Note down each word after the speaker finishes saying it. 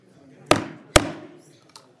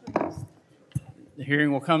The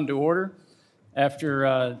hearing will come to order.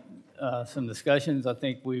 After some discussions, I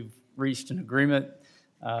think we've reached an agreement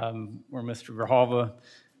where Mr. Grijalva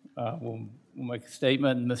will make a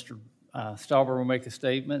statement, and Mr. Stauber will make a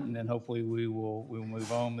statement, and then hopefully we will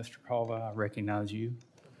move on. Mr. Grijalva, I recognize you.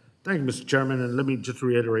 Thank you, Mr. Chairman, and let me just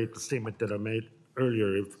reiterate the statement that I made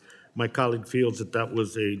earlier. If my colleague feels that that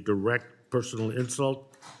was a direct personal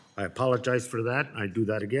insult, I apologize for that. I do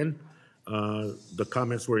that again. The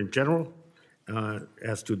comments were in general,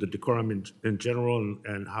 as to the decorum in general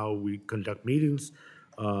and how we conduct meetings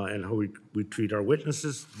and how we treat our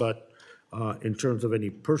witnesses. But in terms of any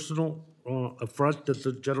personal affront that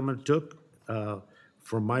the gentleman took,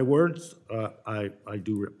 from my words, I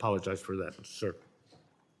do apologize for that, sir.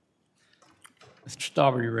 Mr.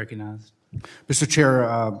 Stauber, you're recognized. Mr.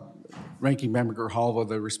 Chair, Ranking Member Grijalva,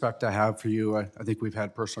 the respect I have for you, I think we've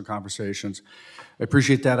had personal conversations. I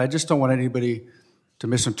appreciate that. I just don't want anybody to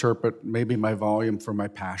misinterpret maybe my volume for my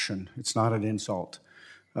passion. It's not an insult.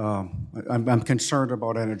 I'm concerned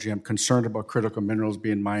about energy. I'm concerned about critical minerals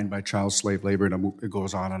being mined by child slave labor, and it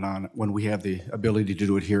goes on when we have the ability to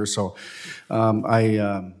do it here. So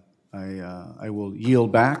I will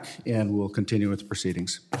yield back and we'll continue with the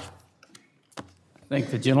proceedings. Thank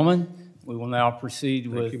the gentleman. We will now proceed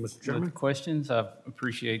with questions. I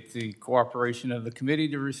appreciate the cooperation of the committee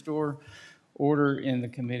to restore order in the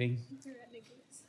committee.